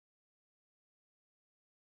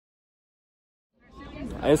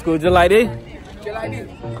In school just like this? Just like this.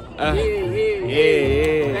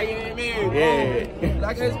 Yeah.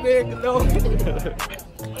 Like this big, no.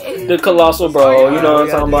 The Colossal Bro, you know what I'm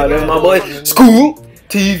talking about? That's my boy. School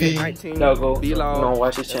TV. Y'all go, you know,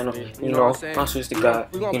 watch his channel. You know, my sister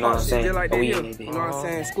got, you know what I'm saying? We in it, you know what I'm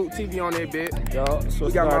saying? Scoop TV on that bit. Yo,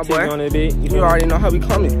 We got my boy on that bit. You already know how we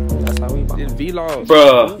coming. That's how we It's vlog.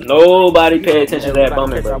 Bruh, nobody pay attention to that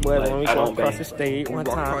bumming, bro. When we I go don't across the bang. state one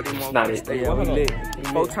time. It's not it. Yeah, we lit.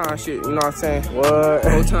 4 times shit, you know what I'm saying? What?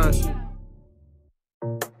 4 times shit.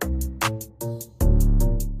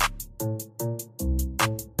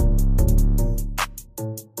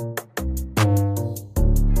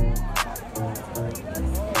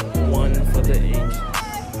 One for the H.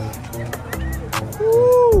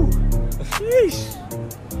 Woo! Sheesh.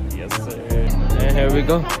 Yes, sir. And here we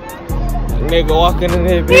go. Nigga walking in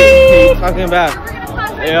there, bitch. Talking about,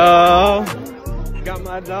 yo, got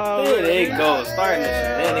my dog. There they go, starting the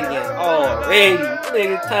shenanigans already.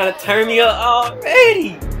 Nigga trying to turn me up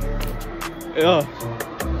already. Yeah,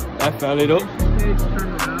 I found it up.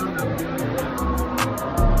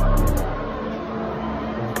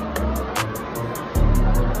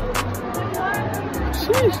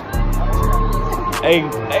 Sheesh. Hey,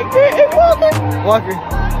 Walker.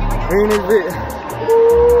 Bring this bit.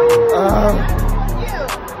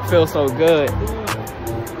 Feels so good.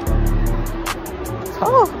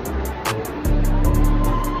 Oh.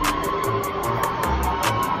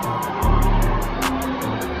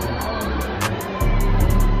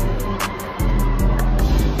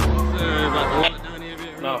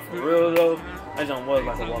 No, for real though, that jump was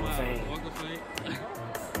like a walk of fame.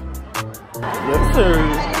 Yes, sir.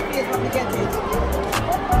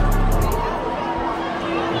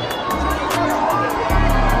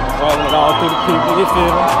 Rolling it all through the people, you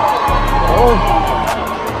feel me? Oh,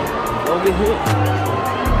 don't get hit.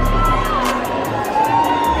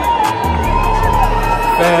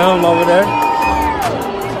 Fam over there.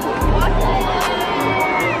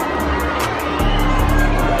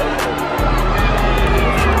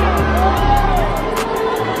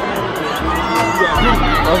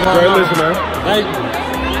 Great listener. Thank you.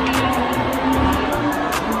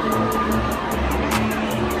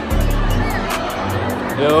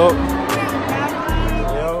 Yo.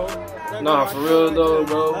 Nah, for real though,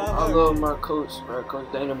 bro. I love my coach, bro.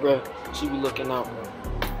 Coach Dana, bro. She be looking out, bro.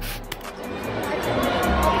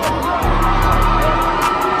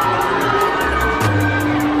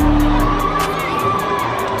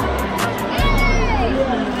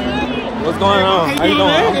 What's going on? How you doing?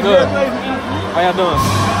 I'm good. How y'all doing?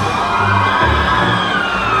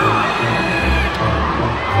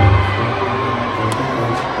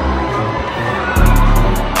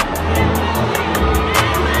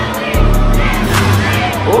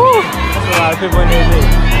 Ooh, that's a lot of people in here.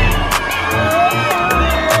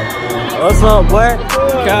 What's up, boy?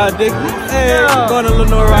 Kyle Dick. Hey, going to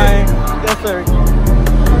Lenore Ryan. Yes, sir.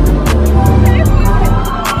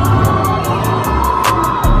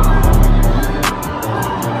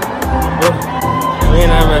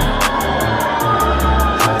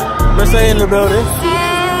 Mercedes in the building.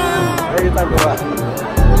 What are you talking about?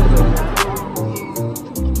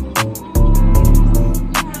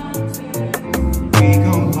 We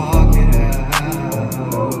gon' walk it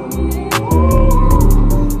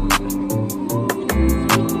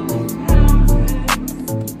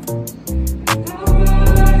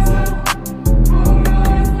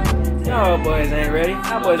Y'all boys ain't ready.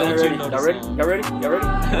 Y'all boys ain't ready. Y'all ready? Y'all ready? Y'all ready?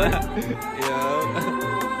 Yeah.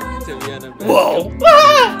 Whoa!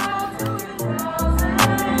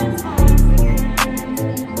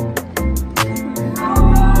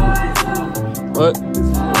 What?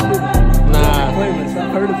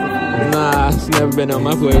 Nah, it's never been on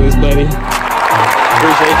my playlist, buddy.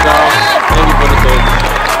 Appreciate y'all. Thank you for the favor.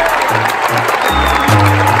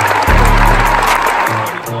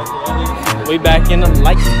 We back in the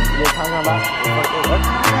light. You're talking about? What?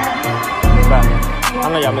 I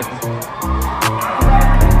know y'all missing.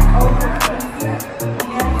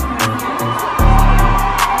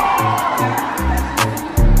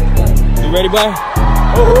 You ready, boy?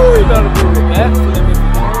 Oh, you gotta do that.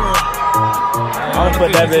 I'm gonna put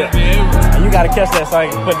that bit. You gotta catch that so I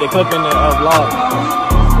can put the clip in the vlog.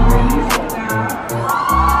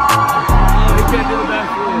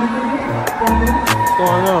 What's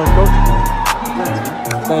going on, coach?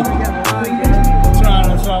 Thank you. I'm trying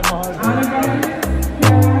my hardest.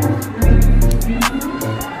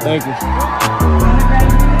 Thank you.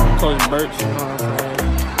 Coach Birch, you know what I'm saying?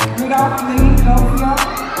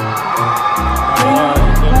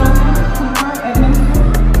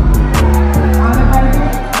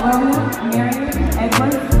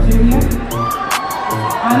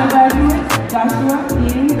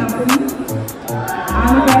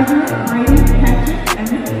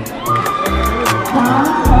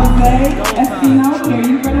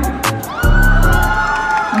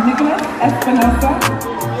 Espinosa,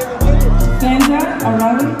 Sandra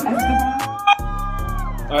Arali Esteban.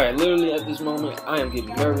 Alright, literally at this moment, I am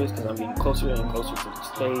getting nervous because I'm getting closer and closer to the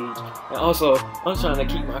stage. And also, I'm trying to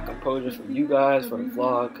keep my composure from you guys for the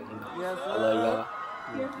vlog because, I love y'all.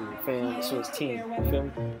 You're a fan. This was team. You feel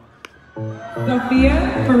me? Sophia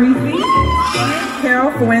Parisi,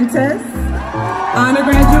 Carol Fuentes, honor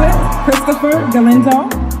graduate Christopher Galindo,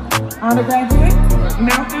 honor graduate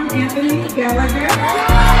Malcolm Anthony Gallagher,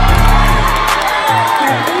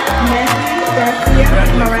 Kathy Nancy Garcia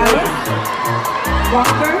Morales,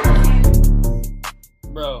 Walker.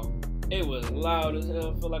 Bro, it was loud as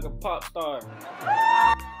hell. I feel like a pop star.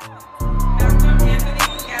 Malcolm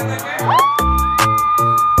Anthony Gallagher.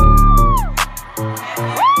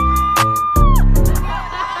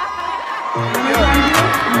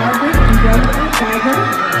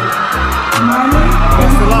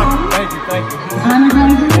 Thank you. Honor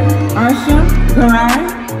graduate Arsha Garai.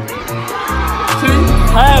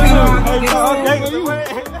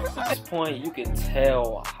 At this point, you can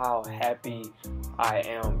tell how happy I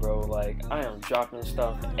am, bro. Like, I am dropping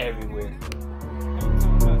stuff everywhere.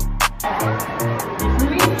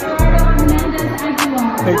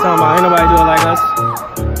 Hey, talking about ain't nobody do it like us.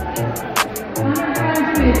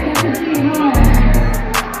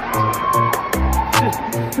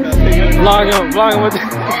 Vlogging with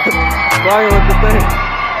the thing.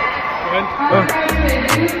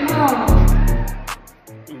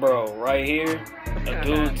 Bro, right here, a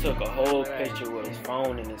dude took a whole picture with his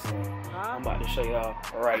phone in his hand. I'm about to show y'all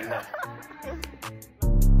right now.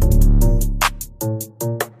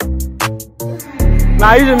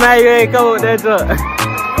 Nah, you just mad you ain't come with that truck.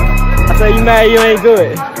 I say you mad you ain't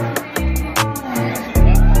good.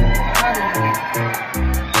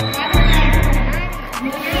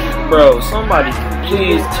 Bro, somebody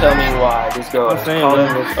please tell me why this girl is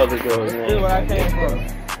calling this other girl's name. This is where I came from.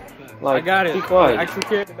 Like, I got it. Be quiet. I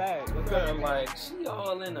secured the bag. Like, she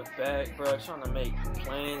all in the back, bro, trying to make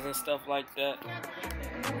plans and stuff like that.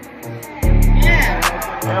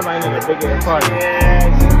 Everybody need a big ass party.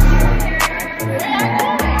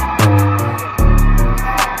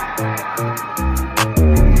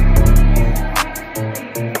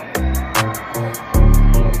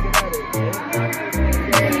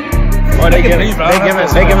 Oh, they giving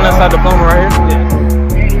us our diploma right here.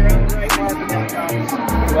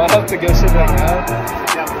 Do I have to get shit like that?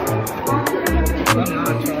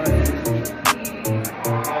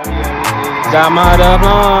 Got my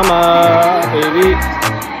diploma, baby.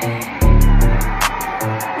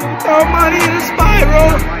 Throw money in a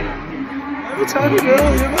spiral. Every time you do,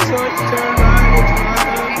 you must always turn around.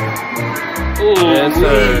 Ooh, yes,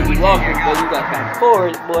 sir. You walking, boy. You got that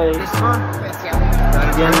forward, boy.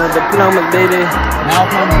 Getting the diploma, baby.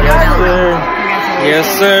 Yes, sir. Yes,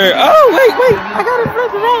 sir. Oh, wait. I got it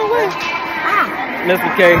the wrong way. Mr.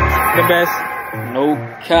 K, the best. No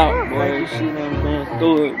cap, boy. She done been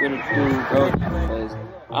through it with a dude, bro. Because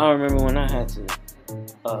I remember when I had to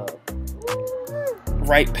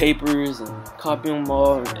write papers and copy them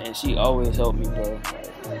all, and she always helped me, bro.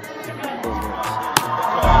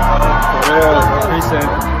 Appreciate it.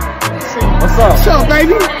 What's up? What's up,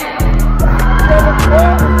 baby?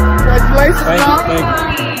 Congratulations, Thank you.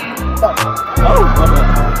 Oh,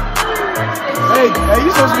 hey, you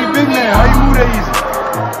supposed to be big man. How you move that easy?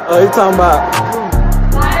 Oh, you talking about?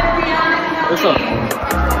 What's up?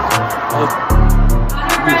 Oh,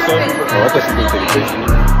 I thought you were taking a picture.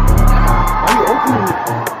 Why you opening it?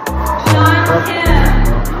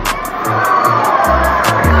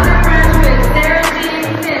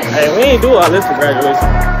 Hey, we ain't do all this for graduation.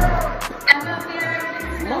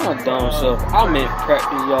 My dumb self. I meant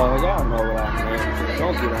practice, y'all. Y'all know what I meant.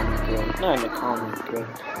 Don't get on me, girl. Not in the comments, girl.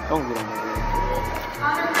 Don't get on me, girl.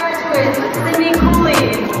 Honor graduate, Sydney Cooley.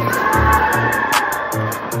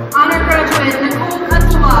 Honor graduate, Nicole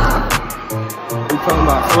Katsua. We talking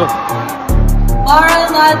about what? Laura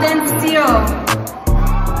Ladencio.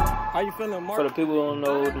 How you feeling, Mark? For the people who don't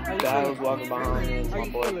know, the guy who's walking behind me is my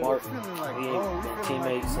boy Mark. We ain't been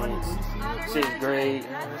teammates since 6th grade.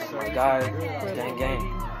 My guy, gang.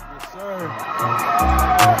 Yes, sir.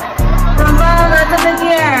 Ramon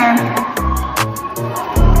Latavadier.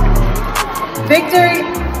 Victory.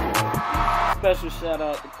 Special shout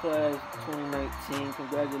out to class 2019.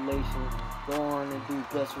 Congratulations. Go on and do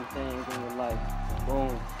blessful things in your life.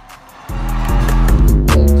 Boom.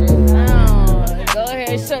 Go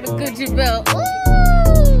ahead, show the Gucci belt. Ooh.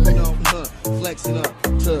 Flexing up,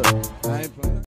 tough. I ain't playing.